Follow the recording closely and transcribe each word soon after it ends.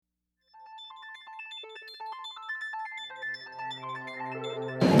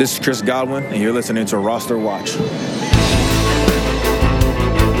This is Chris Godwin, and you're listening to Roster Watch.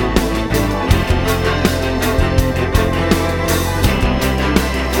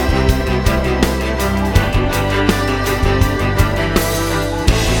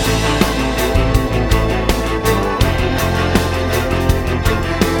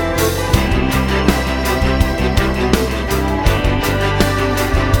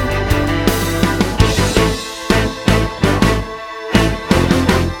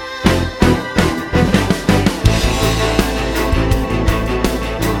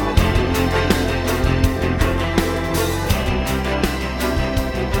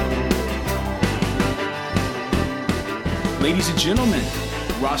 Ladies and gentlemen,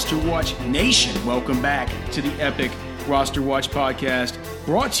 Roster Watch Nation, welcome back to the epic Roster Watch podcast,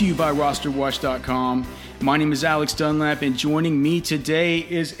 brought to you by rosterwatch.com. My name is Alex Dunlap, and joining me today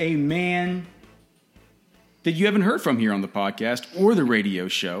is a man that you haven't heard from here on the podcast or the radio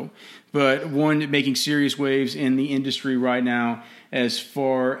show, but one making serious waves in the industry right now as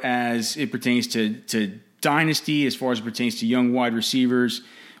far as it pertains to dynasty, as far as it pertains to young wide receivers.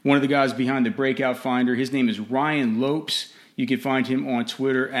 One of the guys behind the Breakout Finder, his name is Ryan Lopes. You can find him on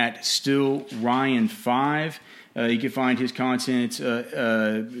Twitter at StillRyan5. You can find his content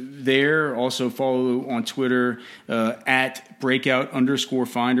there. Also follow on Twitter at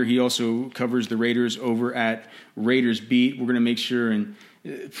Breakout_Finder. He also covers the Raiders over at Raiders Beat. We're going to make sure and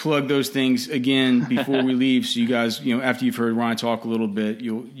plug those things again before we leave, so you guys, after you've heard Ryan talk a little bit,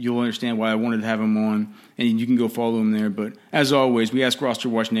 you'll understand why I wanted to have him on, and you can go follow him there. But as always, we ask Roster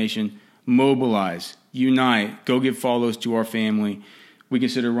Watch Nation, mobilize, unite, go give follows to our family. We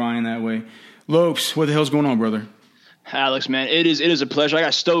consider Ryan that way. Lopes, what the hell's going on, brother? Alex, man, it is a pleasure. I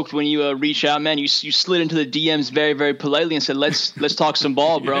got stoked when you reached out, man. You slid into the DMs very, very politely and said, "Let's talk some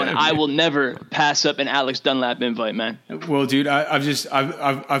ball, bro." Yeah, and I will never pass up an Alex Dunlap invite, man. Well, dude,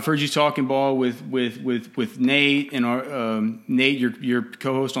 I've heard you talking ball with Nate and our Nate, your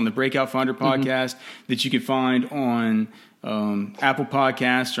co-host on the Breakout Finder podcast that you can find on Apple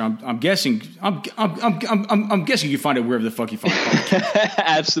Podcasts, or I'm guessing you can find it wherever the fuck you find it.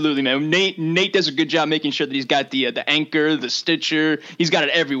 Absolutely, man. Nate does a good job making sure that he's got the Anchor, the Stitcher. He's got it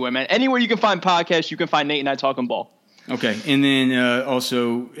everywhere, man. Anywhere you can find podcasts, you can find Nate and I talking ball. Okay, and then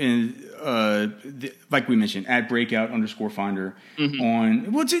also like we mentioned, at Breakout_Finder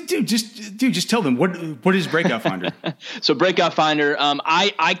on. Well, dude, just tell them what is Breakout Finder. So Breakout Finder,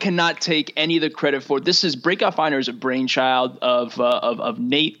 I cannot take any of the credit for it. This is Breakout Finder is a brainchild of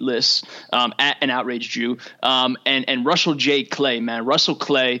Nate Liss at An Outraged Jew and Russell J. Clay, man. Russell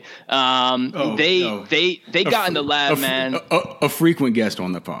Clay. They got in the lab, man. A frequent guest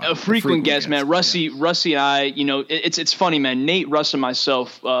on the pod. A frequent guest, man. Rusty and I, it's funny, man. Nate, Russ, and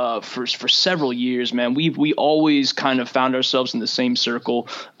myself for several years, man, we always kind of found ourselves in the same circle.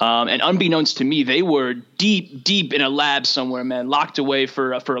 And unbeknownst to me, they were deep in a lab somewhere, man, locked away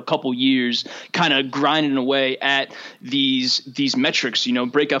for a couple years, kind of grinding away at these metrics.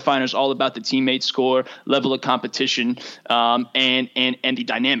 Breakout Finder is all about the teammate score, level of competition, and the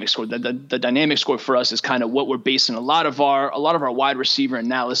dynamic score. The dynamic score for us is kind of what we're basing a lot of our wide receiver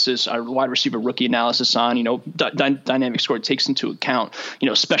analysis, our wide receiver rookie analysis on. Dynamic score takes into account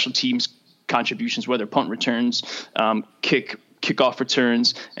special teams contributions, whether punt returns, kickoff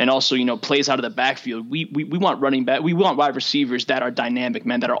returns, and also plays out of the backfield. We want running back, we want wide receivers that are dynamic,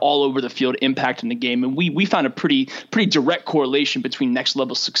 man, that are all over the field impacting the game. And we found a pretty direct correlation between next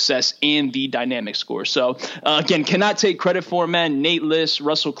level success and the dynamic score. So again, cannot take credit for, man. Nate Liss,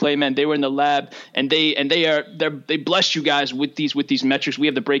 Russell Clay, man, they were in the lab and they blessed you guys with these metrics. We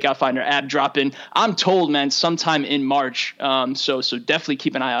have the Breakout Finder app dropping, I'm told, man, sometime in March. So definitely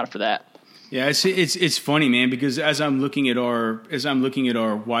keep an eye out for that. Yeah, it's funny, man, because as I'm looking at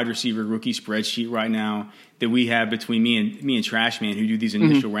our wide receiver rookie spreadsheet right now that we have between me and Trash Man, who do these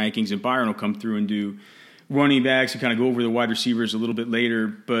initial rankings, and Byron will come through and do running backs and kind of go over the wide receivers a little bit later.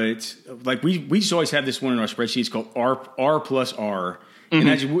 But like we just always have this one in our spreadsheet. It's called R plus R.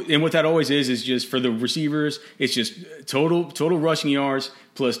 And what that always is just for the receivers, it's just total rushing yards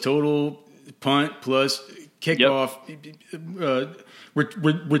plus total punt plus kickoff. Yep.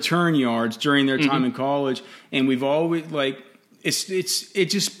 Return yards during their time in college, and we've always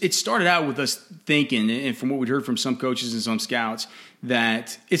it started out with us thinking, and from what we'd heard from some coaches and some scouts,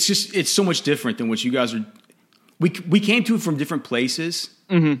 that it's so much different than what you guys are. We came to it from different places,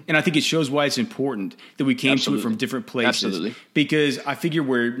 and I think it shows why it's important that we came to it from different places. Absolutely. Because I figure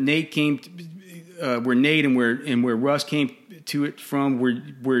where Nate and where Russ came to it from,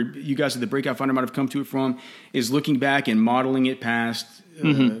 where you guys at the Breakout Finder might have come to it from, is looking back and modeling it past,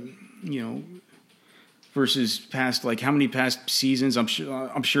 versus past, like how many past seasons? I'm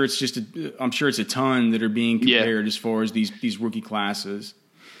sure it's a ton that are being compared as far as these rookie classes.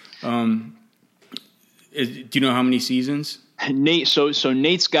 Do you know how many seasons? Nate, so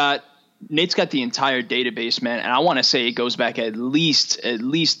Nate's got the entire database, man, and I want to say it goes back at least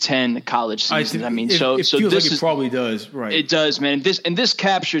 10 college seasons. It feels like it probably does, right? It does, man. This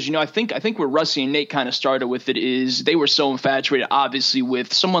captures, I think where Russi and Nate kind of started with it is they were so infatuated, obviously,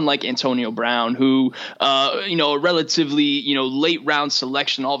 with someone like Antonio Brown, who, a relatively, late round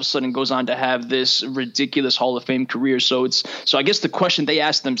selection, all of a sudden goes on to have this ridiculous Hall of Fame career. So I guess the question they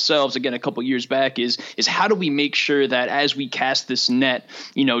asked themselves again a couple years back is how do we make sure that as we cast this net,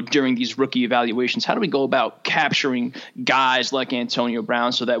 during these rookie evaluations, how do we go about capturing guys like Antonio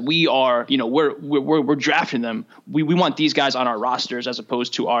Brown so that we are, we're drafting them. We want these guys on our rosters as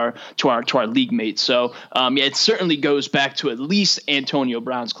opposed to our league mates. So it certainly goes back to at least Antonio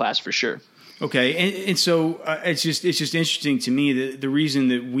Brown's class for sure. Okay, and so it's just interesting to me that the reason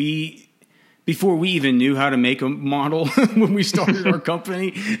that before we even knew how to make a model when we started our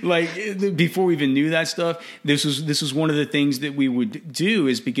company, like before we even knew that stuff, this was one of the things that we would do,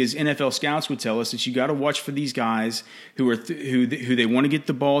 is because NFL scouts would tell us that you got to watch for these guys who they want to get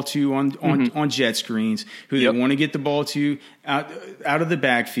the ball to on jet screens, who they want to get the ball to out of the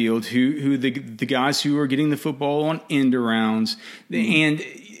backfield, who the guys who are getting the football on end arounds, and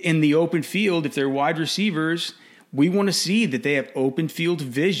in the open field, if they're wide receivers, we want to see that they have open field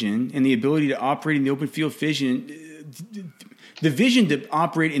vision and the ability to operate in the open field vision, the vision to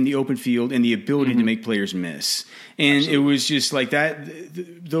operate in the open field and the ability to make players miss. And Absolutely. It was just like that.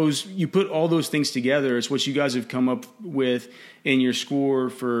 You put all those things together. It's what you guys have come up with in your score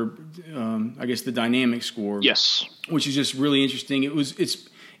for, I guess, the dynamic score. Yes. Which is just really interesting.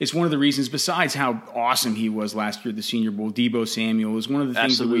 It's one of the reasons, besides how awesome he was last year at the Senior Bowl, Deebo Samuel is one of the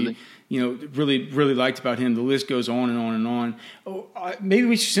things Absolutely. that we, really, really liked about him. The list goes on and on and on.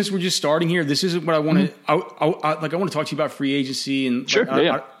 Maybe since we're just starting here, this isn't what I want to. I want to talk to you about free agency, and sure,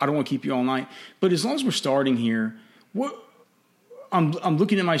 I don't want to keep you all night. But as long as we're starting here, I'm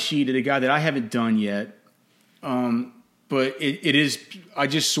looking at my sheet at a guy that I haven't done yet. But it is. I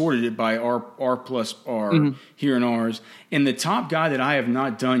just sorted it by R plus R here in ours, and the top guy that I have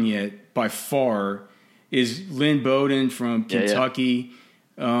not done yet by far is Lynn Bowden from Kentucky.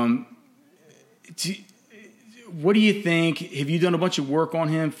 What do you think? Have you done a bunch of work on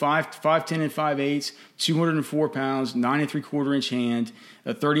him? 5'10" and 5'8", 204 pounds, 9 3/4 inch hand,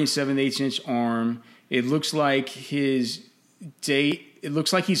 a 30 7/8 inch arm. It looks like his date. It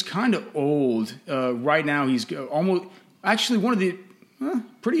looks like he's kind of old right now. He's almost. Actually, one of the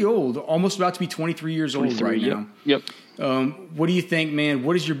pretty old, almost about to be 23 years old right now. Yep. What do you think, man?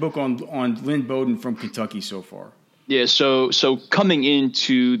 What is your book on Lynn Bowden from Kentucky so far? Yeah, so coming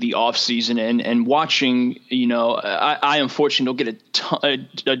into the off season and watching, I unfortunately don't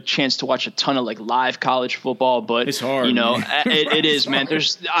get a chance to watch a ton of like live college football, but it's hard. It is, man.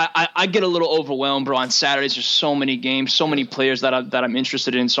 I get a little overwhelmed, bro. On Saturdays, there's so many games, so many players that I'm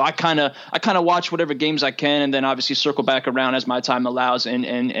interested in. So I kind of watch whatever games I can, and then obviously circle back around as my time allows,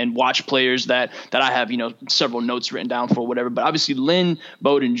 and watch players that I have several notes written down for, whatever. But obviously, Lynn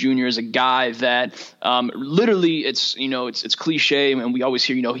Bowden Jr. is a guy that literally it's cliche, and we always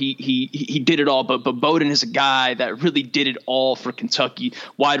hear he did it all, but Bowden is a guy that really did it all for Kentucky.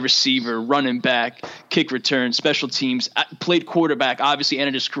 Wide receiver, running back, kick return, special teams, played quarterback, obviously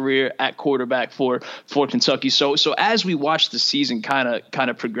ended his career at quarterback for Kentucky. So as we watch the season kind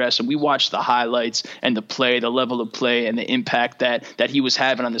of progress, and we watch the highlights and the play, the level of play and the impact that he was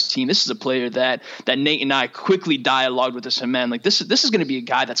having on this team, this is a player that Nate and I quickly dialogued with us, and man, like this is going to be a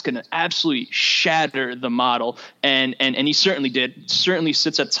guy that's going to absolutely shatter the model. And he certainly did. Certainly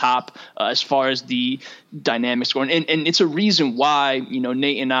sits at top as far as the dynamic score, and it's a reason why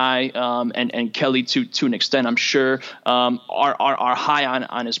Nate and I and Kelly to an extent, I'm sure, are high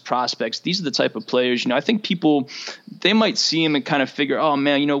on his prospects. These are the type of players. I think people, they might see him and kind of figure, oh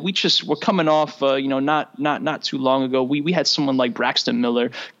man, we're coming off not too long ago. We had someone like Braxton Miller,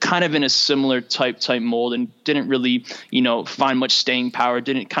 kind of in a similar type mold, and didn't really find much staying power.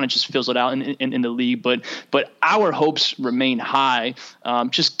 Didn't, kind of just fizzled out in the league. But our hopes remain high,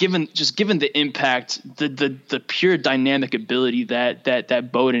 just given the impact, the pure dynamic ability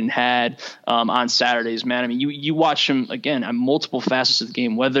that Bowden had on Saturdays, man. I mean, you watch him again on multiple facets of the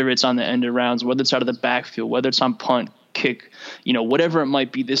game, whether it's on the end of rounds, whether it's out of the backfield, whether it's on punt, kick, whatever it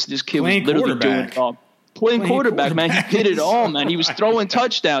might be. This kid was literally doing it all. playing quarterback, man. He did it all, man. He was throwing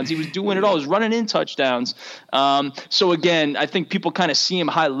touchdowns. He was doing it all. He was running in touchdowns. So again, I think people kind of see him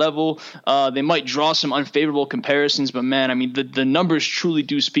high level. They might draw some unfavorable comparisons, but man, I mean, the numbers truly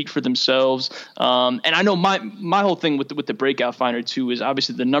do speak for themselves. And I know my whole thing with the breakout finder too is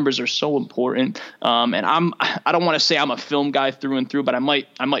obviously the numbers are so important. And I don't want to say I'm a film guy through and through, but I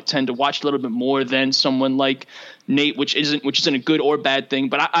might tend to watch a little bit more than someone like Nate, which isn't a good or bad thing.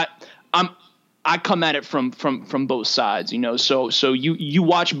 But I come at it from both sides, you know. So you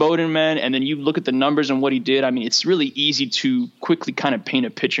watch Bowden, man, and then you look at the numbers and what he did. I mean, it's really easy to quickly kind of paint a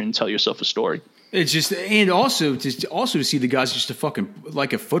picture and tell yourself a story. It's just, and also to see the guy's just a fucking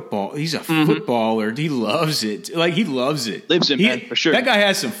like a football. He's a footballer. He loves it. Like he loves it. Lives it, man, for sure. That guy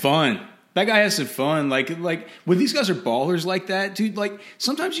has some fun. Like when these guys are ballers like that, dude. Like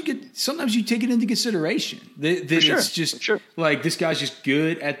sometimes you take it into consideration that sure. It's just like this guy's just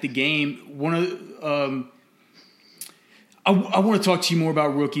good at the game. I want to talk to you more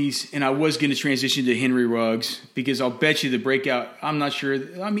about rookies, and I was going to transition to Henry Ruggs because I'll bet you the breakout. I'm not sure.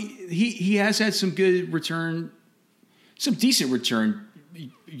 I mean, he has had some good return, some decent return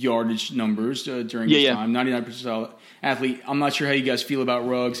yardage numbers during his time. 99% athlete. I'm not sure how you guys feel about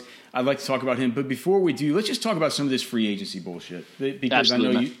Ruggs. I'd like to talk about him, but before we do, let's just talk about some of this free agency bullshit because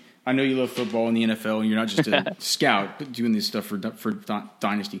Absolutely. I know you love football in the NFL, and you're not just a scout, but doing this stuff for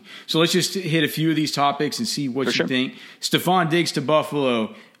Dynasty. So let's just hit a few of these topics and see what you think. Stephon Diggs to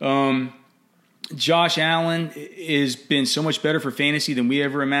Buffalo. Josh Allen has been so much better for fantasy than we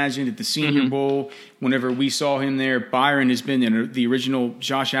ever imagined at the Senior Bowl. Whenever we saw him there, Byron has been the original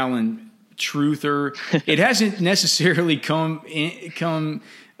Josh Allen truther. It hasn't necessarily come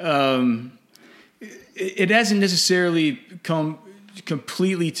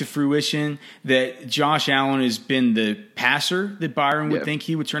completely to fruition that Josh Allen has been the passer that Byron would think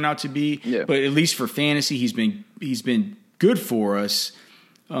he would turn out to be. Yeah. But at least for fantasy, he's been good for us.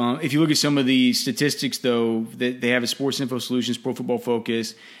 If you look at some of the statistics, though, that they have a Sports Info Solutions, Pro Football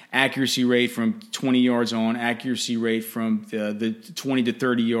Focus, accuracy rate from 20 yards on, accuracy rate from the 20 to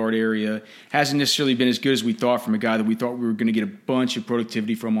 30 yard area hasn't necessarily been as good as we thought from a guy that we thought we were going to get a bunch of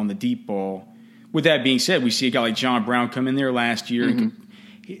productivity from on the deep ball. With that being said, we see a guy like John Brown come in there last year. And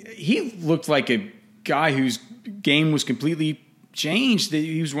he looked like a guy whose game was completely changed.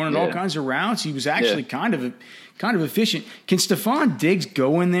 He was running all kinds of routes. He was actually kind of efficient. Can Stephon Diggs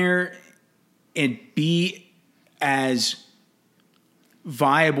go in there and be as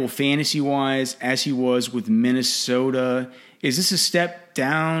viable fantasy-wise as he was with Minnesota? Is this a step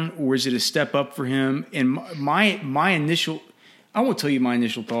down or is it a step up for him? And my initial – I won't tell you my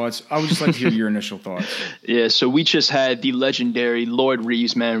initial thoughts. I would just like to hear your initial thoughts. Yeah, so we just had the legendary Lord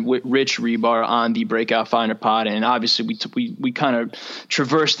Reeves, man, Rich Rebar on the Breakout Finder pod, and obviously we kind of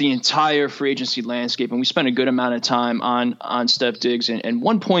traversed the entire free agency landscape, and we spent a good amount of time on Steph Diggs. And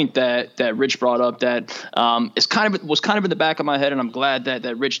one point that Rich brought up that was kind of in the back of my head, and I'm glad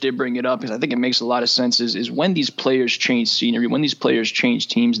that Rich did bring it up because I think it makes a lot of sense. Is when these players change scenery, when these players change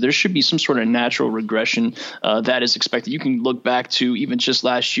teams, there should be some sort of natural regression that is expected. You can look back to even just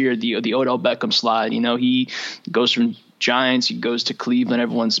last year, the Odell Beckham slide. You know, he goes from Giants, he goes to Cleveland.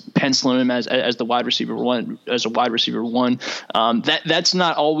 Everyone's penciling him as the wide receiver one, as a wide receiver one. That's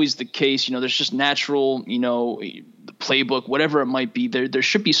not always the case. You know, there's just natural, you know, the playbook, whatever it might be. There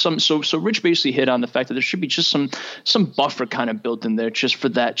should be some. So Rich basically hit on the fact that there should be just some buffer kind of built in there just for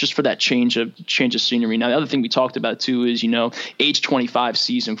that change of scenery. Now the other thing we talked about too is, you know, age 25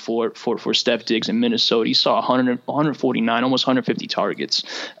 season for Steph Diggs in Minnesota. He saw 149, almost 150 targets.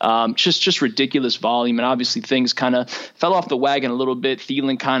 Just ridiculous volume, and obviously things kind of fell off the wagon a little bit.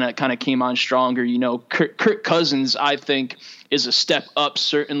 Thielen kind of came on stronger. You know, Kirk Cousins, I think, is a step up,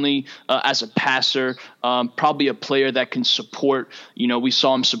 certainly as a passer, probably a player that can support, you know, we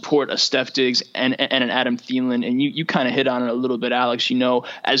saw him support a Steph Diggs and an Adam Thielen. And you kind of hit on it a little bit, Alex. You know,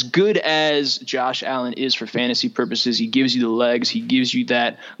 as good as Josh Allen is for fantasy purposes, he gives you the legs, he gives you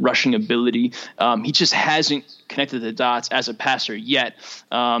that rushing ability. He just hasn't connected the dots as a passer yet.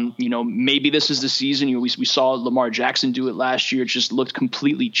 You know, maybe this is the season. You know, we saw Lamar Jackson do it last year. It just looked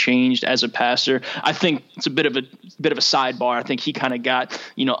completely changed as a passer. I think it's a bit of a sidebar. I think he kind of got,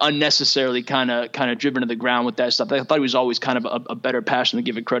 you know, unnecessarily kind of driven to the ground with that stuff. I thought he was always kind of a better passer than to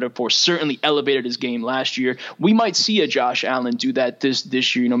give it credit for. Certainly elevated his game last year. We might see a Josh Allen do that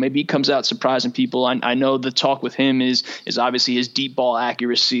this year. You know, maybe he comes out surprising people. I know the talk with him is obviously his deep ball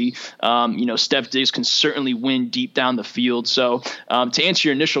accuracy. You know, Steph Diggs can certainly win deep down the field. So to answer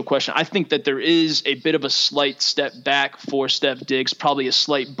your initial question, I think that there is a bit of a slight step back for Steph Diggs, probably a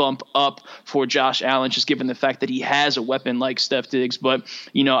slight bump up for Josh Allen, just given the fact that he has a weapon like like Steph Diggs. But,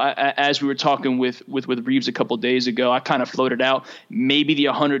 you know, as we were talking with Reeves a couple days ago, I kind of floated out maybe the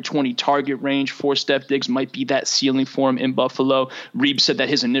 120 target range for Steph Diggs might be that ceiling for him in Buffalo. Reeves said that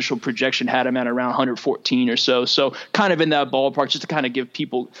his initial projection had him at around 114 or so. So kind of in that ballpark, just to kind of give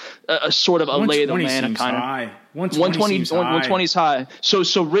people a sort of a lay of the land. 120 is high.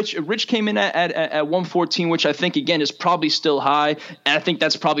 So Rich came in at 114, which I think again is probably still high, and I think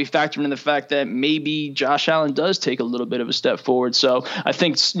that's probably factoring in the fact that maybe Josh Allen does take a little bit of a step forward. So I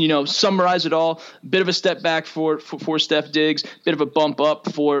think, you know, summarize it all, bit of a step back for Steph Diggs, bit of a bump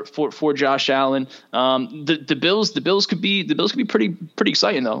up for Josh Allen. The Bills could be pretty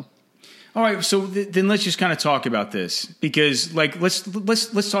exciting though. All right, so then let's just kind of talk about this, because like let's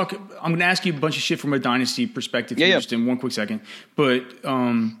talk. I'm going to ask you a bunch of shit from a dynasty perspective just in one quick second, but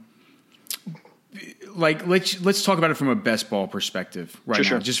like let's talk about it from a best ball perspective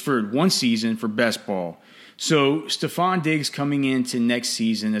now, just for one season for best ball. So Stephon Diggs coming into next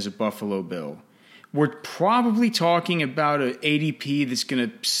season as a Buffalo Bill, we're probably talking about an ADP that's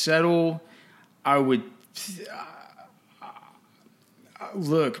going to settle.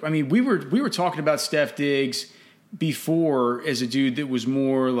 Look, I mean, we were talking about Steph Diggs before as a dude that was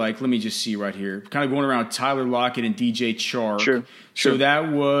more like, let me just see right here, kind of going around Tyler Lockett and DJ Chark. Sure. So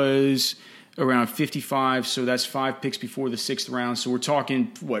that was around 55. So that's 5 picks before the 6th round. So we're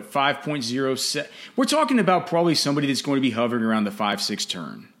talking, 5.07. We're talking about probably somebody that's going to be hovering around the 5-6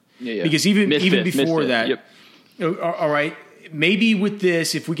 turn. Yeah. Because even before that, all right, maybe with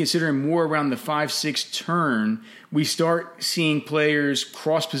this, if we consider him more around the 5-6 turn, we start seeing players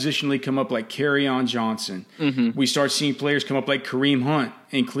cross-positionally come up like Kerryon Johnson. Mm-hmm. We start seeing players come up like Kareem Hunt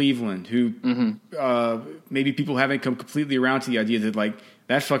in Cleveland, who maybe people haven't come completely around to the idea that, like,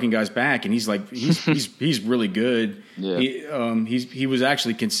 that fucking guy's back, and he's he's really good. Yeah. He was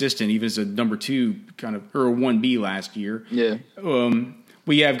actually consistent, even as a number 2 kind of, or a 1B last year. Yeah.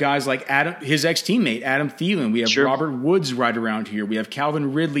 We have guys like his ex-teammate, Adam Thielen. We have Robert Woods right around here. We have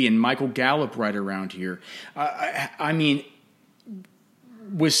Calvin Ridley and Michael Gallup right around here. I mean,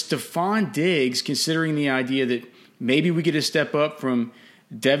 with Stephon Diggs, considering the idea that maybe we get a step up from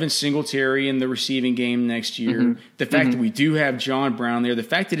Devin Singletary in the receiving game next year, the fact that we do have John Brown there, the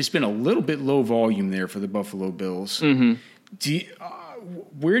fact that it's been a little bit low volume there for the Buffalo Bills.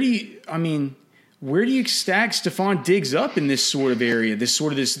 Where do you stack Stephon Diggs up in this sort of area, this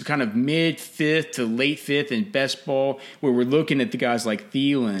kind of mid-5th to late 5th in best ball, where we're looking at the guys like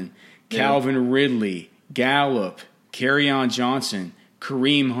Thielen, Calvin Ridley, Gallup, Kerryon Johnson,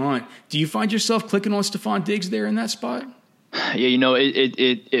 Kareem Hunt? Do you find yourself clicking on Stephon Diggs there in that spot? Yeah, you know,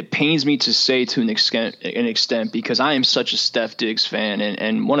 it pains me to say to an extent because I am such a Steph Diggs fan,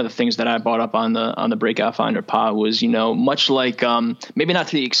 and one of the things that I brought up on the Breakout Finder pod was, you know, much like maybe not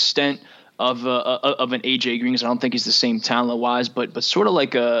to the extent of an AJ Green, because I don't think he's the same talent wise, but sort of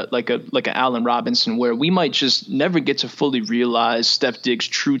like an Allen Robinson, where we might just never get to fully realize Steph Diggs'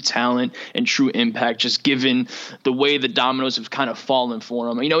 true talent and true impact, just given the way the dominoes have kind of fallen for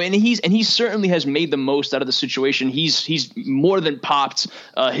him. You know, and he certainly has made the most out of the situation. He's more than popped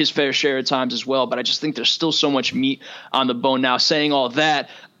his fair share of times as well. But I just think there's still so much meat on the bone. Now, saying all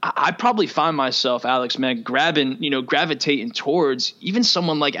that, I probably find myself, Alex, man, gravitating towards even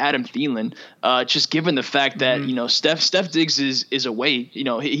someone like Adam Thielen, just given the fact that, you know, Steph Diggs is away. You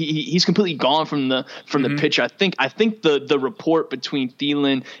know, he's completely gone from the picture. I think the rapport between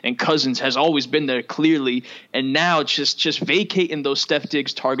Thielen and Cousins has always been there clearly, and now just vacating those Steph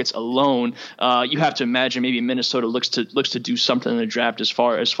Diggs targets alone, you have to imagine maybe Minnesota looks to do something in the draft as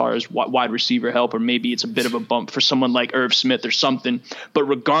far as wide receiver help, or maybe it's a bit of a bump for someone like Irv Smith or something. But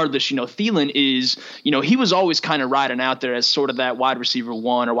regardless, you know, Thielen is, you know, he was always kind of riding out there as sort of that wide receiver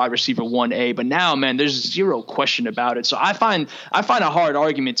 1 or wide receiver 1A, but now, man, there's zero question about it. So I find a hard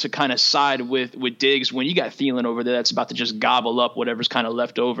argument to kind of side with Diggs when you got Thielen over there that's about to just gobble up whatever's kind of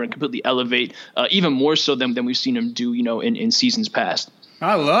left over and completely elevate even more so than we've seen him do, you know, in seasons past.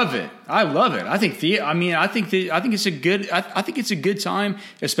 I love it. I think it's a good time,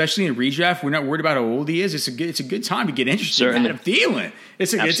 especially in redraft. We're not worried about how old he is. It's a good time to get interested in Adam Thielen.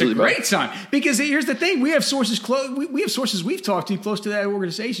 It's a great time, because here's the thing: we have sources we've talked to close to that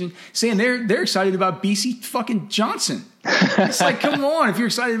organization saying they're excited about BC fucking Johnson. It's like, come on, if you're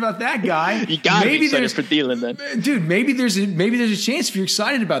excited about that guy, you gotta be excited for Thielen, then, dude. Maybe there's a chance if you're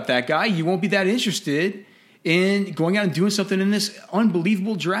excited about that guy, you won't be that interested in going out and doing something in this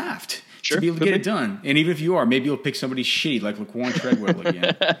unbelievable draft to be able to get it done. And even if you are, maybe you'll pick somebody shitty like Laquan Treadwell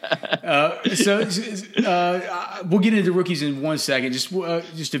again. We'll get into rookies in 1 second. Just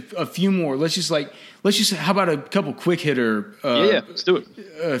a few more. Let's just how about a couple quick hitter? Let's do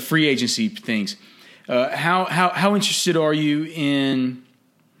it. Free agency things. How interested are you in?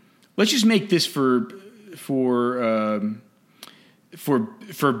 Let's just make this for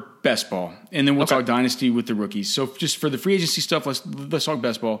best ball, and then we'll talk dynasty with the rookies. So just for the free agency stuff, let's talk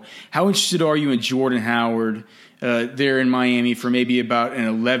best ball. How interested are you in Jordan Howard there in Miami for maybe about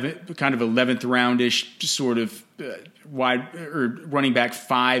an 11th roundish sort of wide or running back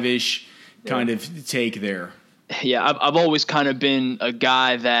 5-ish kind of take there? Yeah, I've always kind of been a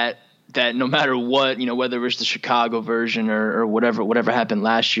guy that no matter what, whether it's the Chicago version or whatever happened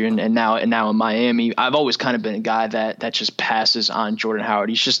last year and now in Miami, I've always kind of been a guy that just passes on Jordan Howard.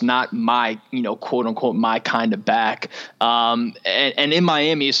 He's just not my, quote unquote, my kind of back. And in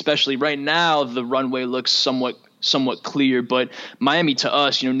Miami, especially right now, the runway looks somewhat clear, but Miami to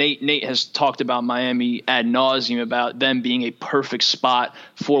us, Nate has talked about Miami ad nauseum about them being a perfect spot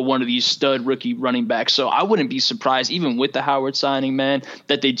for one of these stud rookie running backs. So I wouldn't be surprised, even with the Howard signing, man,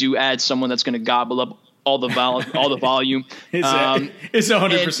 that they do add someone that's going to gobble up all the volume. It's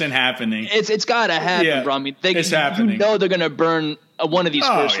 100% happening. It's got to happen, bro. I mean, it's happening. They're going to burn one of these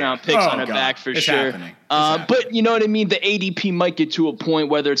first round picks on a back for sure. But you know what I mean? The ADP might get to a point,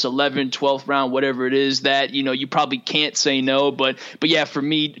 whether it's 11th, 12th round, whatever it is, that, you probably can't say no. But yeah, for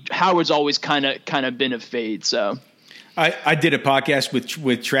me, Howard's always kind of been a fade. So I did a podcast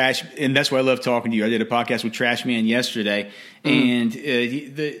with Trash, and that's why I love talking to you. I did a podcast with Trash Man yesterday, and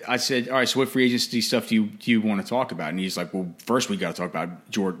I said, all right, so what free agency stuff do you want to talk about? And he's like, well, first we got to talk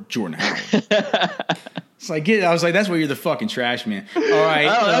about Jordan Howard. It's like, I was like, that's why you're the fucking Trash Man. All right.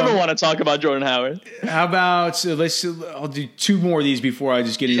 I don't ever want to talk about Jordan Howard. How about I'll do two more of these before I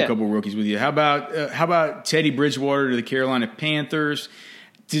just get into a couple of rookies with you. How about Teddy Bridgewater to the Carolina Panthers?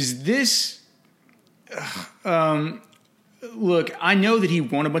 Does this look, I know that he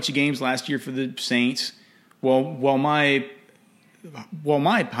won a bunch of games last year for the Saints. While my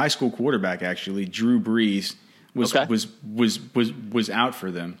high school quarterback, actually, Drew Brees, was out for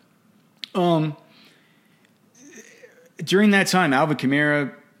them. During that time, Alvin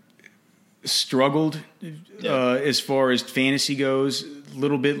Kamara struggled as far as fantasy goes. A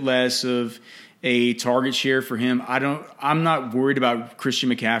little bit less of a target share for him. I'm not worried about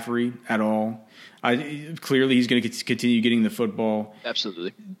Christian McCaffrey at all. Clearly, he's going to continue getting the football.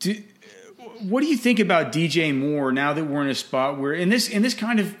 Absolutely. What do you think about DJ Moore now that we're in a spot where, and this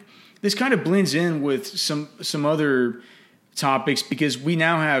kind of blends in with some other topics, because we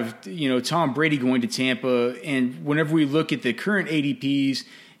now have Tom Brady going to Tampa, and whenever we look at the current ADPs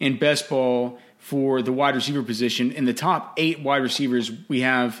in best ball for the wide receiver position, in the top 8 wide receivers, we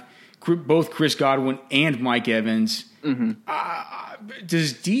have both Chris Godwin and Mike Evans. Mm-hmm.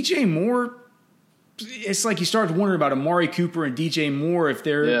 Does DJ Moore? It's like you start to wonder about Amari Cooper and DJ Moore if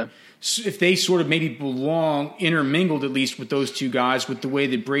they sort of maybe belong intermingled at least with those two guys, with the way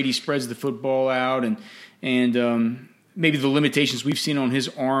that Brady spreads the football out and maybe the limitations we've seen on his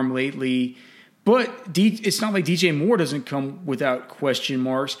arm lately. But it's not like DJ Moore doesn't come without question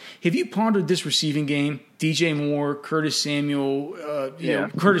marks. Have you pondered this receiving game? DJ Moore, Curtis Samuel.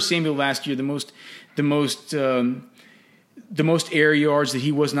 Curtis Samuel last year, the most air yards that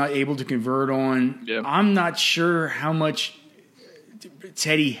he was not able to convert on. Yeah. I'm not sure how much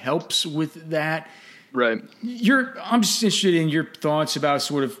Teddy helps with that. Right. I'm just interested in your thoughts about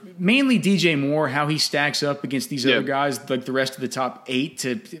sort of mainly DJ Moore, how he stacks up against these other guys, like the rest of the top 8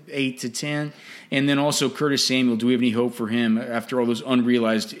 to 10, and then also Curtis Samuel. Do we have any hope for him after all those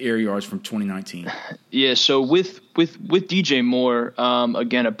unrealized air yards from 2019? Yeah. So with DJ Moore,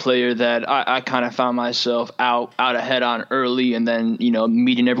 again, a player that I kind of found myself out ahead on early, and then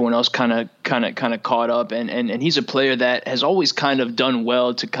meeting everyone else kind of caught up, and he's a player that has always kind of done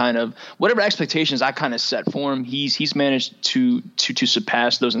well to kind of whatever expectations I kind of set for him. He's managed to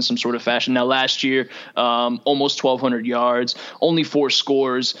surpass those in some sort of fashion. Now last year, almost 1,200 yards, only 4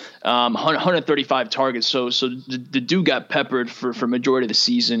 scores, 135 targets. So the dude got peppered for majority of the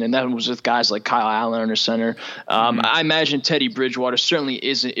season, and that was with guys like Kyle Allen under center. I imagine Teddy Bridgewater certainly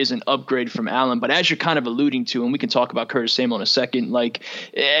is an upgrade from Allen, but as you're kind of alluding to, and we can talk about Curtis Samuel in a second, like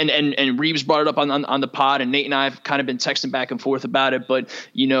and Reeves brought it up on the pod, and Nate and I have kind of been texting back and forth about it, but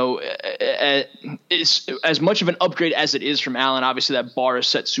it's as much of an upgrade as it is from Allen. Obviously that bar is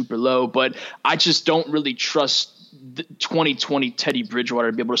set super low, but I just don't really trust the 2020 Teddy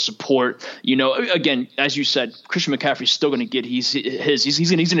Bridgewater to be able to support, again, as you said, Christian McCaffrey's still going to get he's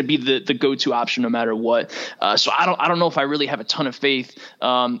going to be the go-to option no matter what. So I don't know if I really have a ton of faith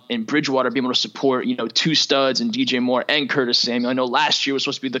in Bridgewater being able to support, 2 studs and DJ Moore and Curtis Samuel. I know last year was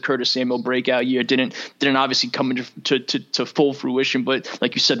supposed to be the Curtis Samuel breakout year. Didn't obviously come to full fruition, but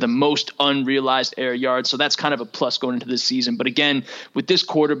like you said, the most unrealized air yards. So that's kind of a plus going into this season. But again, with this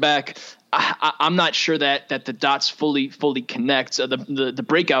quarterback, I'm not sure that the dots fully connect. The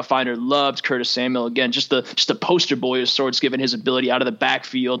breakout finder loved Curtis Samuel. Again, just a poster boy of sorts, given his ability out of the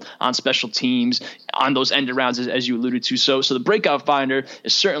backfield on special teams, on those end arounds, as you alluded to. So the breakout finder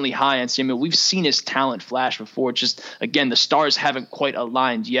is certainly high on Samuel. We've seen his talent flash before. Just again, the stars haven't quite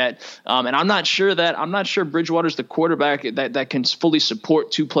aligned yet. And I'm not sure Bridgewater's the quarterback that can fully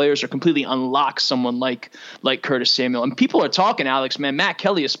support two players or completely unlock someone like Curtis Samuel. And people are talking, Alex, man, Matt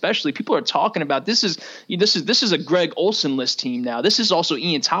Kelly especially. People are talking about this is a Greg Olsen-less team now. This is also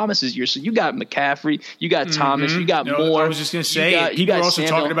Ian Thomas's year. So you got McCaffrey, you got Thomas, you got Moore. I was just going to say, people are also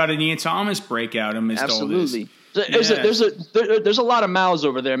talking about an Ian Thomas breakout amidst Absolutely. all this. There's a lot of mouths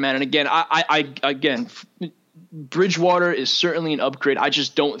over there, man. And again, I Bridgewater is certainly an upgrade. I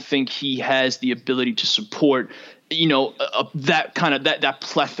just don't think he has the ability to support that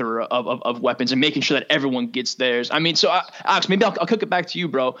plethora of weapons and making sure that everyone gets theirs. I mean, so Alex, maybe I'll cook it back to you,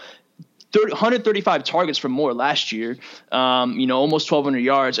 bro. 135 targets for Moore last year, almost 1,200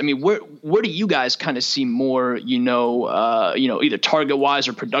 yards. I mean, where do you guys kind of see Moore, either target wise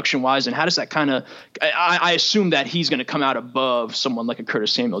or production wise, and how does that kind of? I assume that he's going to come out above someone like a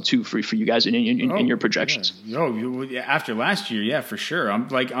Curtis Samuel too for you guys in your projections. Yeah. After last year, yeah, for sure.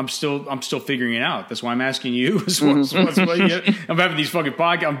 I'm still figuring it out. That's why I'm asking you. I'm having these fucking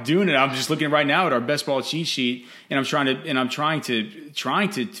podcasts. I'm doing it. I'm just looking right now at our best ball cheat sheet, and I'm trying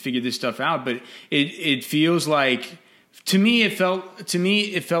to figure this stuff out, but it feels like to me it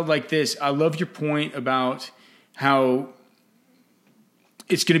felt like this. I love your point about how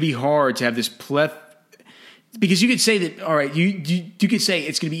it's going to be hard to have this because you could say that, all right, you could say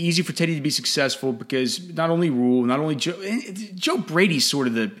it's going to be easy for Teddy to be successful because not only Rule, not only Joe Brady's sort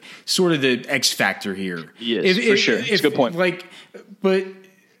of the X factor here. Yes, for sure. It's a good point. But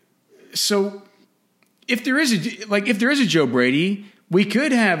so if there is a Joe Brady, we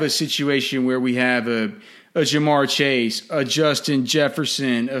could have a situation where we have a Jamar Chase, a Justin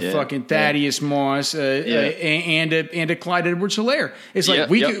Jefferson, a fucking Thaddeus Moss, and a Clyde Edwards-Helaire. It's like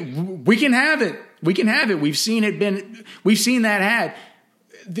we can have it. We can have it. We've seen that had.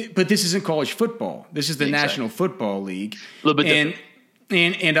 But this isn't college football. This is the National Football League. A little bit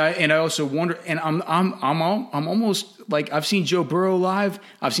different. And I also wonder, and I'm almost like I've seen Joe Burrow live.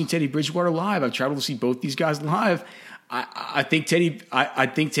 I've seen Teddy Bridgewater live. I've traveled to see both these guys live. I think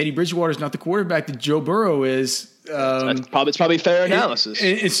Teddy Bridgewater is not the quarterback that Joe Burrow is. It's probably fair analysis.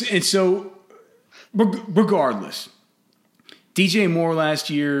 And so, regardless, DJ Moore last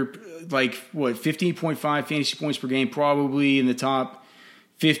year, 15.5 fantasy points per game, probably in the top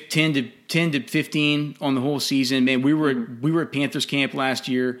 10 to 15 on the whole season. Man, we were at Panthers camp last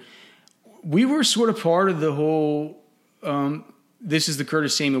year. We were sort of part of the whole. This is the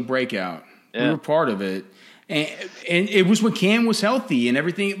Curtis Samuel breakout. Yeah. We were part of it. And it was when Cam was healthy and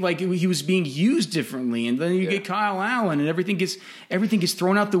everything, like he was being used differently. And then you get Kyle Allen and everything gets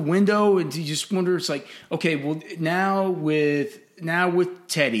thrown out the window. And you just wonder, it's like, okay, well, now with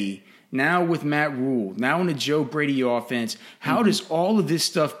Teddy, now with Matt Rule, now in a Joe Brady offense, how does all of this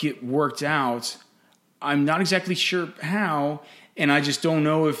stuff get worked out? I'm not exactly sure how. And I just don't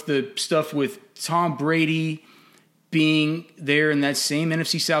know if the stuff with Tom Brady being there in that same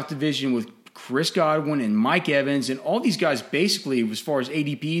NFC South division with Chris Godwin and Mike Evans and all these guys basically, as far as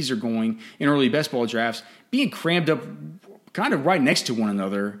ADPs are going in early best ball drafts, being crammed up kind of right next to one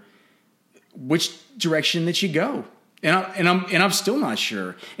another, which direction that you go. And I'm still not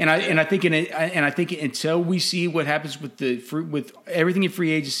sure. And I think until we see what happens with everything in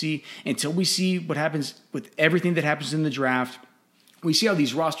free agency, until we see what happens with everything that happens in the draft, we see how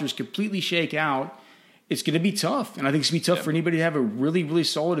these rosters completely shake out. It's going to be tough, and I think it's going to be tough for anybody to have a really, really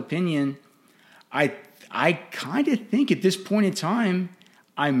solid opinion. I kind of think at this point in time,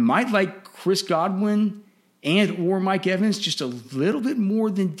 I might like Chris Godwin and or Mike Evans just a little bit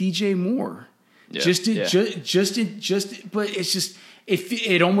more than DJ Moore. Yeah, but it's just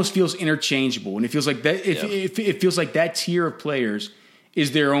it almost feels interchangeable, and it feels like that. It feels like that tier of players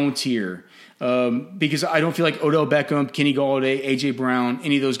is their own tier. Because I don't feel like Odell Beckham, Kenny Golladay, AJ Brown,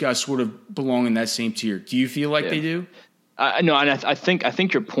 any of those guys sort of belong in that same tier. Do you feel like they do? No, and I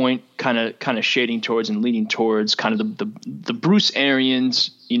think your point kind of shading towards and leaning towards kind of the Bruce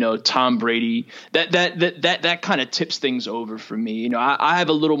Arians, Tom Brady, that kind of tips things over for me. I have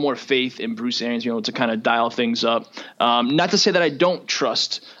a little more faith in Bruce Arians, to kind of dial things up. Not to say that I don't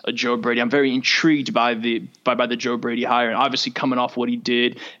trust a Joe Brady. I'm very intrigued by the Joe Brady hire, and obviously coming off what he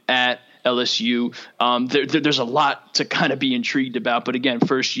did at LSU. There's a lot to kind of be intrigued about, but again,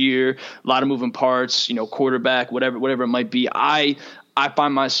 first year, a lot of moving parts, quarterback, whatever it might be. I I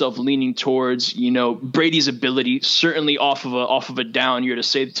find myself leaning towards, Brady's ability, certainly off of a down year to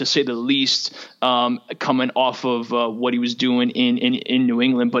say the least, coming off of what he was doing in New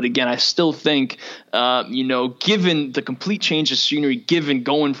England. But again, I still think, given the complete change of scenery, given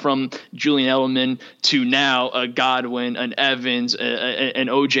going from Julian Edelman to now a Godwin, an Evans, an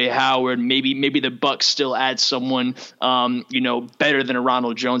OJ Howard, maybe the Bucs still add someone, better than a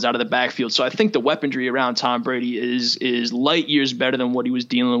Ronald Jones out of the backfield. So I think the weaponry around Tom Brady is light years better than what he was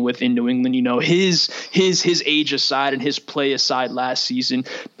dealing with in New England. His age aside and his play aside last season,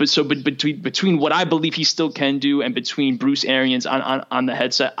 but between what I believe he still can do and between Bruce Arians on the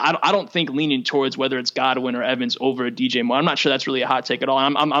headset, I don't think leaning towards whether it's Godwin or Evans over a DJ Moore. I'm not sure that's really a hot take at all.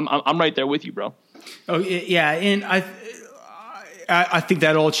 I'm right there with you, bro. Oh yeah, and I think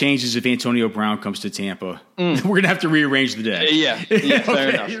that all changes if Antonio Brown comes to Tampa. We're gonna have to rearrange the deck. Yeah, fair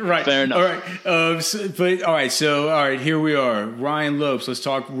enough. Right, fair enough. All right. So here we are. Ryan Lopes. Let's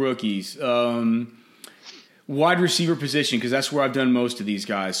talk rookies. Wide receiver position, because that's where I've done most of these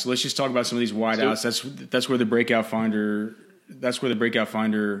guys. So let's just talk about some of these wideouts. That's where the breakout finder. That's where the breakout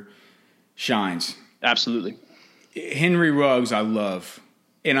finder shines. Absolutely. Henry Ruggs, I love,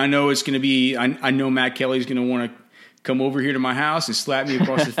 and I know it's going to be. I know Matt Kelly's going to want to come over here to my house and slap me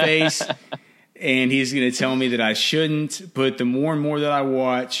across the face, and he's going to tell me that I shouldn't. But the more and more that I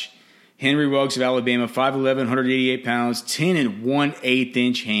watch, Henry Ruggs of Alabama, 5'11", 188 pounds, 10 and 1/8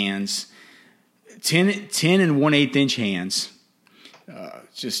 inch hands. 10 and 1/8 inch hands.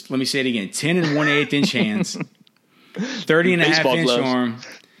 Just let me say it again. 10 and 1/8 inch hands. 30 and a half inch arm.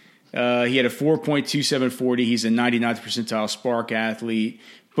 He had a 4.27 40. He's a 99th percentile Spark athlete.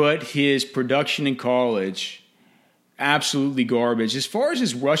 But his production in college, absolutely garbage. As far as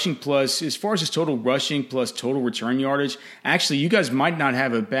his total rushing plus total return yardage, actually, you guys might not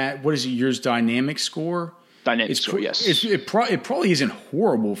have a bad. What is it? Yours dynamic score? Dynamic score, yes. It probably isn't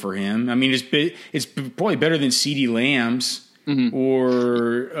horrible for him. I mean, it's probably better than CeeDee Lamb's,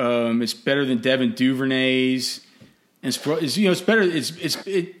 or it's better than Devin Duvernay's. And it's better.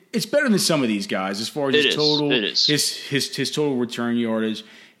 It's better than some of these guys as far as his total return yardage.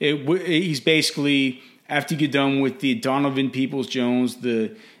 He's basically, after you get done with the Donovan Peoples-Jones,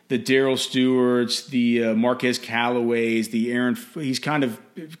 the Darrell Stewarts, the Marquez Callaways, the Aaron, he's kind of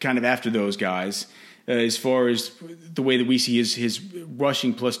after those guys as far as the way that we see his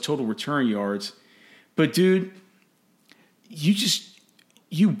rushing plus total return yards. But dude,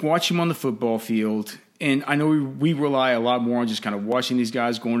 you watch him on the football field, and I know we rely a lot more on just kind of watching these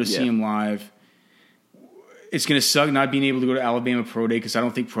guys, going to see him live. It's going to suck not being able to go to Alabama Pro Day, because I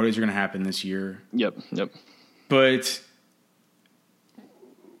don't think Pro Days are going to happen this year. Yep. But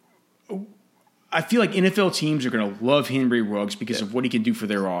I feel like NFL teams are going to love Henry Ruggs because of what he can do for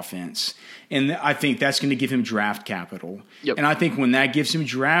their offense. And I think that's going to give him draft capital. Yep. And I think when that gives him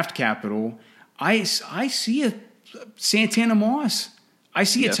draft capital, I see a Santana Moss. I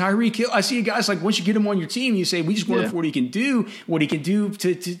see a Tyreek Hill. I see a guys like, once you get him on your team, you say, we just wonder what he can do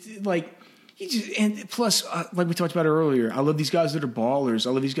to like. And plus, like we talked about earlier, I love these guys that are ballers. I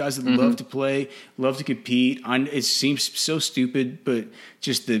love these guys that love to play, love to compete. It seems so stupid, but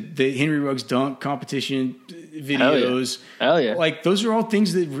just the Henry Ruggs dunk competition videos, Hell yeah. Like those are all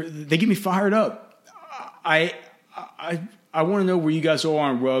things that they get me fired up. I want to know where you guys are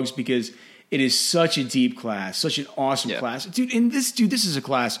on Ruggs, because it is such a deep class, such an awesome class, dude. And this is a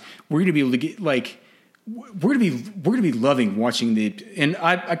class we're going to be able to get like we're going to be loving watching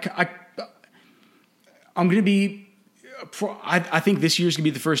I'm going to be. I think this year's going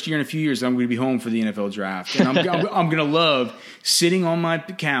to be the first year in a few years that I'm going to be home for the NFL draft, and I'm going to love sitting on my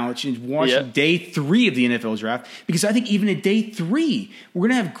couch and watching day 3 of the NFL draft, because I think even at day 3 we're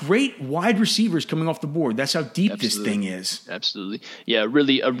going to have great wide receivers coming off the board. That's how deep this thing is. Absolutely, yeah,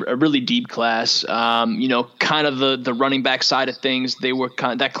 really a really deep class. Kind of the running back side of things.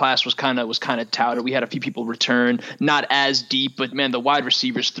 That class was kind of touted. We had a few people return, not as deep, but man, the wide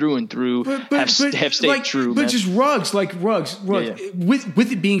receivers through and through have stayed true. But man. Just Ruggs.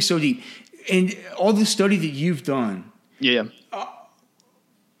 With it being so deep, and all the study that you've done. Yeah.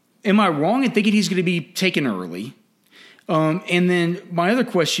 Am I wrong in thinking he's going to be taken early? And then my other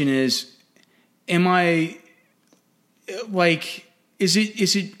question is, am I is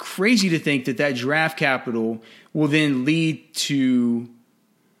it crazy to think that draft capital will then lead to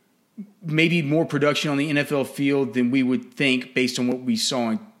maybe more production on the NFL field than we would think based on what we saw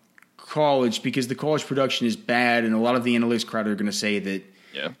in college, because the college production is bad, and a lot of the analytics crowd are going to say that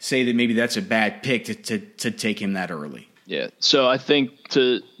maybe that's a bad pick to take him that early. Yeah. So I think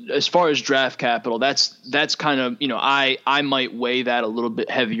as far as draft capital, that's kind of, I might weigh that a little bit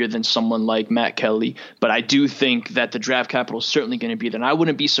heavier than someone like Matt Kelly, but I do think that the draft capital is certainly going to be there. And I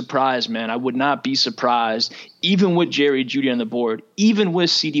wouldn't be surprised, man. I would not be surprised, even with Jerry Jeudy on the board, even with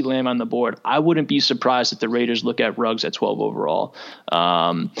CeeDee Lamb on the board. I wouldn't be surprised if the Raiders look at Ruggs at 12 overall.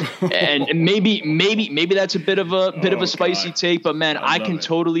 And maybe that's a bit of a spicy take, but man, I can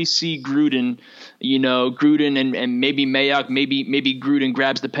totally see Gruden, and maybe Mayock, maybe Gruden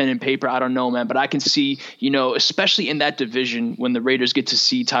grabs the pen and paper. I don't know, man, but I can see, especially in that division when the Raiders get to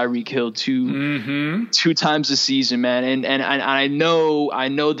see Tyreek Hill two times a season, man. And I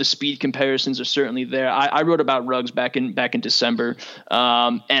know the speed comparisons are certainly there. I wrote about Ruggs back in December.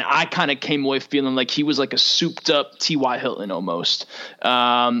 And I kind of came away feeling like he was like a souped up T.Y. Hilton almost.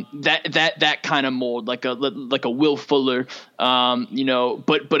 That kind of mold, like a Will Fuller,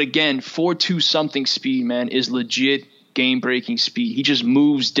 but again, 4.2 something speed, man, is legit game-breaking speed. He just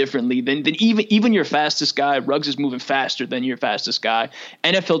moves differently than even your fastest guy. Ruggs is moving faster than your fastest guy.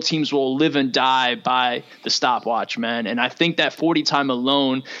 NFL teams will live and die by the stopwatch, man. And I think that 40 time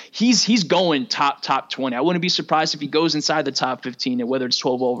alone, he's going top 20. I wouldn't be surprised if he goes inside the top 15, and whether it's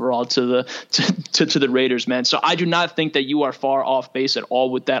 12 overall to the Raiders, man. So I do not think that you are far off base at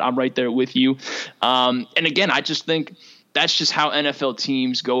all with that. I'm right there with you. And again, I just think that's just how NFL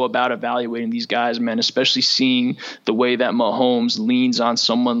teams go about evaluating these guys, man, especially seeing the way that Mahomes leans on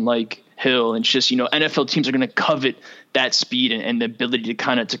someone like Hill. And just, NFL teams are going to covet that speed and the ability to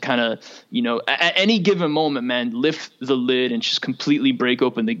kind of, at any given moment, man, lift the lid and just completely break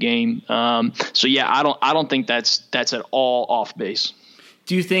open the game. So yeah, I don't think that's at all off base.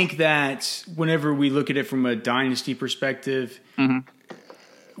 Do you think that whenever we look at it from a dynasty perspective,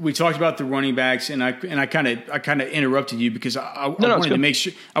 we talked about the running backs, and I kind of interrupted you because I wanted to make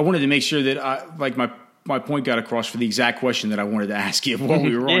sure that my point got across for the exact question that I wanted to ask you while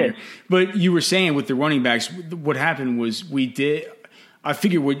we were on here. But you were saying with the running backs, what happened was I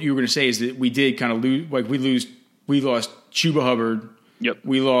figured what you were going to say is that we did kind of lose, like we lost Chuba Hubbard. Yep.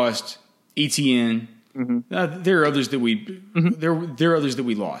 We lost ETN. There are others that there are others that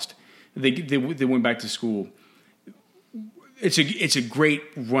we lost. They went back to school. It's a great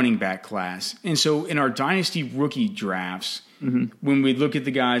running back class. And so in our dynasty rookie drafts, when we look at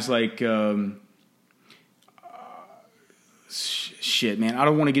the guys like shit, man, I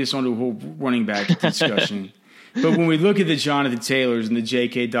don't want to get us onto a whole running back discussion. But when we look at the Jonathan Taylors and the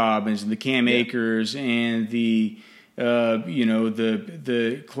J.K. Dobbins and the Cam Akers and the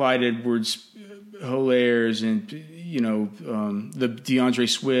the Clyde Edwards-Hilairs and the DeAndre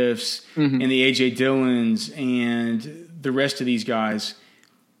Swifts and the A.J. Dillons and the rest of these guys,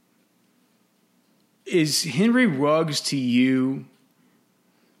 is Henry Ruggs to you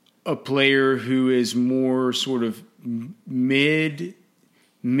a player who is more sort of mid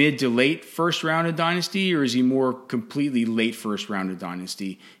to late first round of dynasty, or is he more completely late first round of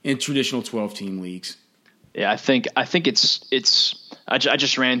dynasty in traditional 12-team leagues? Yeah, I think it's. I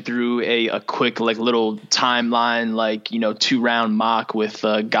just ran through a quick little timeline, 2-round mock with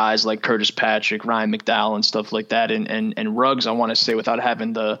guys like Curtis Patrick, Ryan McDowell, and stuff like that. And Ruggs, I want to say, without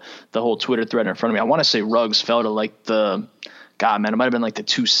having the whole Twitter thread in front of me, I want to say Ruggs fell to it might have been the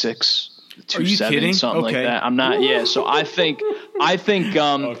 2.6. 2.7, something like that. I'm not. Yeah. So I think. Okay. I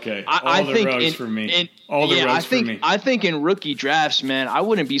think for me. I think in rookie drafts, man, I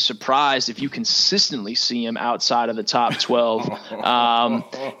wouldn't be surprised if you consistently see him outside of the top 12.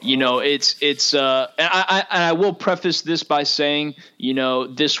 It's. And I will preface this by saying,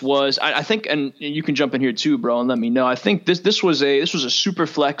 this was. I think, and you can jump in here too, bro, and let me know. I think this was a super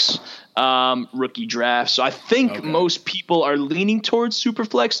flex rookie draft. So I think most people are leaning towards super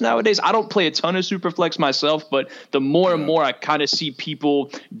flex nowadays. I don't play a ton of super flex myself, but the more and more I kind of see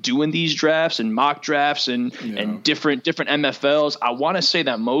people doing these drafts and mock drafts and different MFLs, I want to say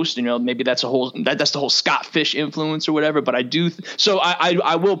that most, maybe that's the whole Scott Fish influence or whatever, but I do. So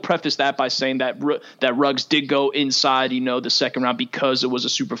I will preface that by saying that Ruggs did go inside, the second round because it was a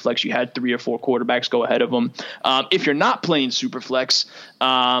super flex. You had 3 or 4 quarterbacks go ahead of him. If you're not playing super flex,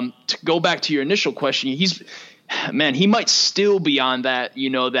 to go back to your initial question, he might still be on that,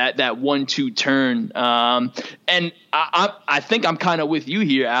 that 1-2 turn. And I think I'm kind of with you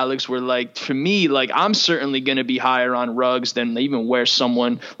here, Alex, where for me, I'm certainly going to be higher on Ruggs than even where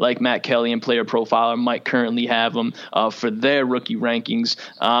someone like Matt Kelly and Player Profiler might currently have him for their rookie rankings.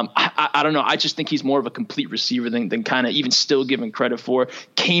 I don't know. I just think he's more of a complete receiver than kind of even still given credit for.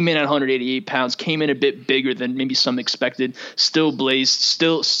 Came in at 188 pounds, came in a bit bigger than maybe some expected, still blazed,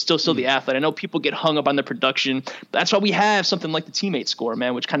 still the athlete. I know people get hung up on the production everything. That's why we have something like the teammate score,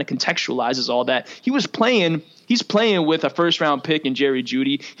 man, which kind of contextualizes all that. He's playing with a first-round pick in Jerry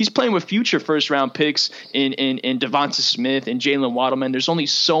Jeudy. He's playing with future first-round picks in Devonta Smith and Jalen Waddleman. There's only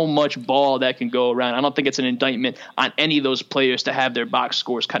so much ball that can go around. I don't think it's an indictment on any of those players to have their box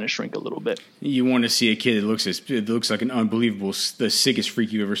scores kind of shrink a little bit. You want to see a kid that looks like an unbelievable, the sickest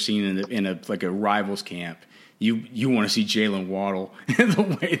freak you've ever seen in a rivals camp. You want to see Jalen Waddle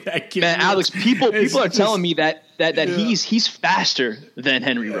the way that kid. Man, Alex, people are telling me that he's faster than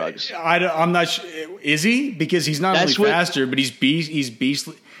Henry Ruggs. I'm not sure. Is he? Because he's not only faster, but he's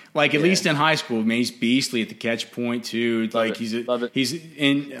beastly. Like at least in high school, man, he's beastly at the catch point too. Like he's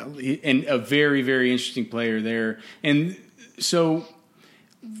in a very, very interesting player there. And so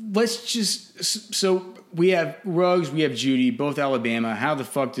we have Ruggs, we have Jeudy, both Alabama. How the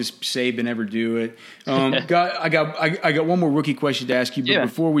fuck does Saban ever do it? I got one more rookie question to ask you, but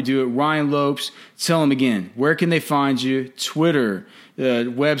before we do it, Ryan Lopes, tell them again, where can they find you? Twitter,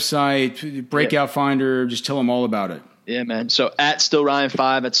 website, Breakout Finder, just tell them all about it. Yeah, man. So at Still Ryan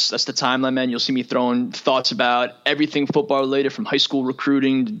 5, that's the timeline, man. You'll see me throwing thoughts about everything football related, from high school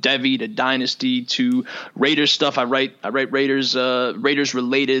recruiting to Devy to Dynasty to Raiders stuff. I write Raiders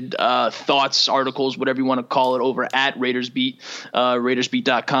related thoughts, articles, whatever you want to call it, over at Raiders Beat,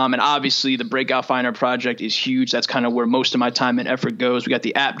 RaidersBeat.com. And obviously the Breakout Finder project is huge. That's kind of where most of my time and effort goes. We got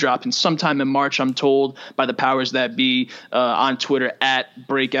the app dropping sometime in March, I'm told, by the powers that be, on Twitter at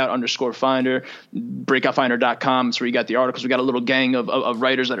Breakout_Finder, BreakoutFinder.com. It's where you got the articles. We got a little gang of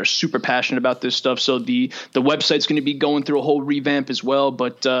writers that are super passionate about this stuff. So the website's going to be going through a whole revamp as well.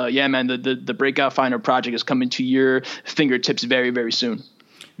 But yeah, man, the Breakout Finder project is coming to your fingertips very, very soon.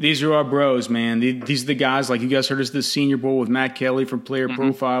 These are our bros, man. These are the guys, like you guys heard us at the Senior Bowl with Matt Kelly from Player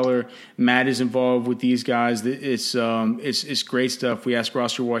Profiler. Matt is involved with these guys. It's great stuff. We ask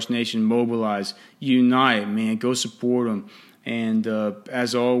Roster Watch Nation, mobilize, unite, man. Go support them. And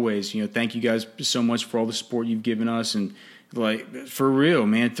as always, thank you guys so much for all the support you've given us. And like, for real,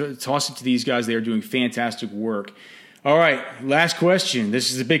 man, toss it to these guys. They are doing fantastic work. All right, last question.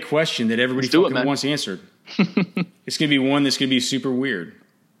 This is a big question that everybody wants answered. It's going to be one that's going to be super weird.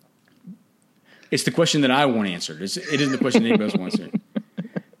 It's the question that I want answered. It isn't the question anybody else wants answered.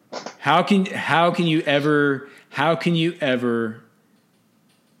 How can you ever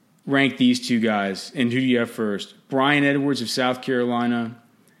rank these two guys? And who do you have first? Bryan Edwards of South Carolina,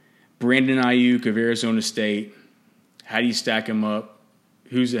 Brandon Ayuk of Arizona State. How do you stack them up?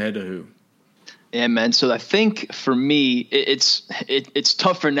 Who's ahead of who? Yeah, man. So I think for me, it's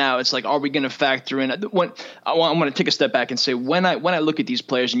tougher now. It's like, are we going to factor in? I want to take a step back and say, when I look at these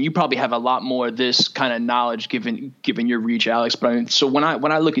players, and you probably have a lot more of this kind of knowledge given your reach, Alex. But so when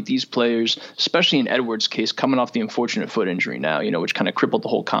I look at these players, especially in Edwards' case, coming off the unfortunate foot injury now, which kind of crippled the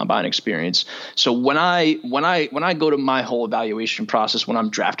whole combine experience. So when I go to my whole evaluation process, when I'm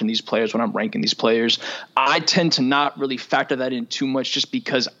drafting these players, when I'm ranking these players, I tend to not really factor that in too much, just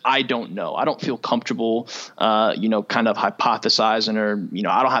because I don't know. I don't feel comfortable, kind of hypothesizing, or,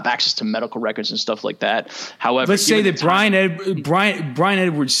 I don't have access to medical records and stuff like that. However, let's say that Bryan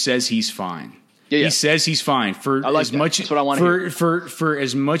Edwards says he's fine. Yeah. He says he's fine for as much. That's what I want to hear. For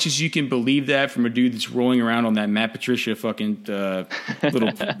as much as you can believe that from a dude that's rolling around on that Matt Patricia fucking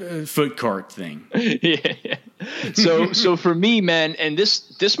little foot cart thing. Yeah. So for me, man, and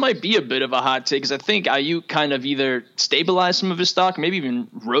this might be a bit of a hot take, because I think Ayuk kind of either stabilized some of his stock, maybe even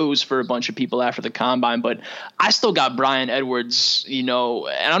rose for a bunch of people after the combine. But I still got Bryan Edwards, and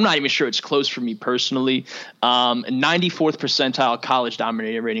I'm not even sure it's close for me personally. 94th percentile college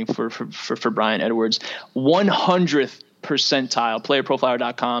dominator rating for Bryan Edwards, 100th percentile,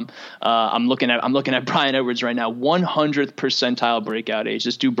 playerprofiler.com. I'm looking at Bryan Edwards right now. 100th percentile breakout age.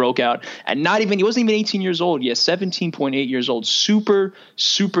 This dude broke out at he wasn't even 18 years old. Yeah, 17.8 years old. Super,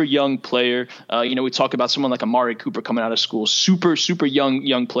 super young player. We talk about someone like Amari Cooper coming out of school. Super, super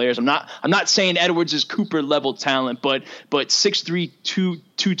young players. I'm not saying Edwards is Cooper level talent, but 6'3",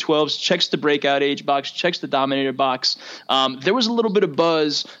 212s, checks the breakout age box, checks the dominator box. There was a little bit of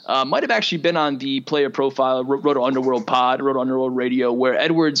buzz, might have actually been on the Player Profile Roto Underworld Radio, where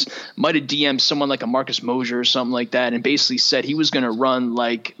Edwards might have DM'd someone like a Marcus Mosier or something like that, and basically said he was going to run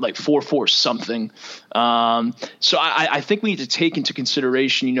like 4.4 something. So I think we need to take into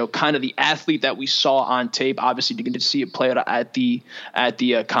consideration, kind of the athlete that we saw on tape. Obviously, to get to see it play out at the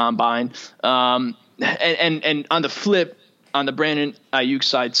combine. And on the flip, on the Brandon Ayuk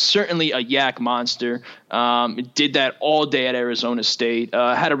side, certainly a yak monster. Did that all day at Arizona State.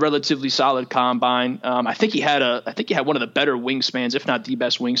 Had a relatively solid combine. I think he had one of the better wingspans, if not the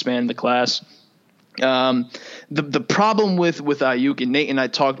best wingspan in the class. The problem with Aiyuk, and Nate and I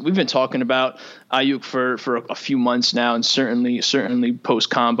we've been talking about Aiyuk for a few months now, and certainly post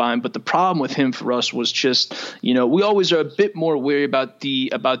combine. But the problem with him for us was just, we always are a bit more wary about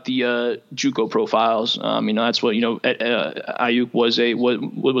the JUCO profiles. That's what, Aiyuk was a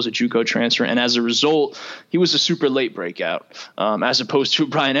JUCO transfer, and as a result, he was a super late breakout, as opposed to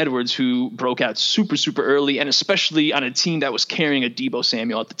Bryan Edwards, who broke out super, super early, and especially on a team that was carrying a Deebo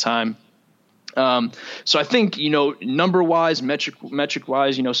Samuel at the time. So I think, number wise, metric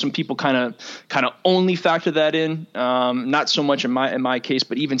wise, some people kind of only factor that in. Not so much in my case,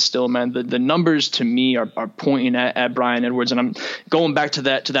 but even still, man, the numbers to me are pointing at Bryan Edwards. And I'm going back to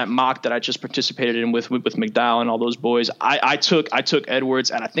that mock that I just participated in with McDowell and all those boys. I took Edwards,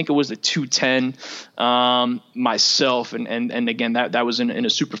 and I think it was the 210 myself. And again, that was in a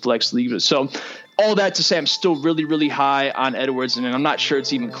super flex league. So all that to say, I'm still really, really high on Edwards, and I'm not sure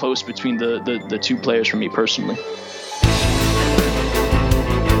it's even close between the two players for me personally.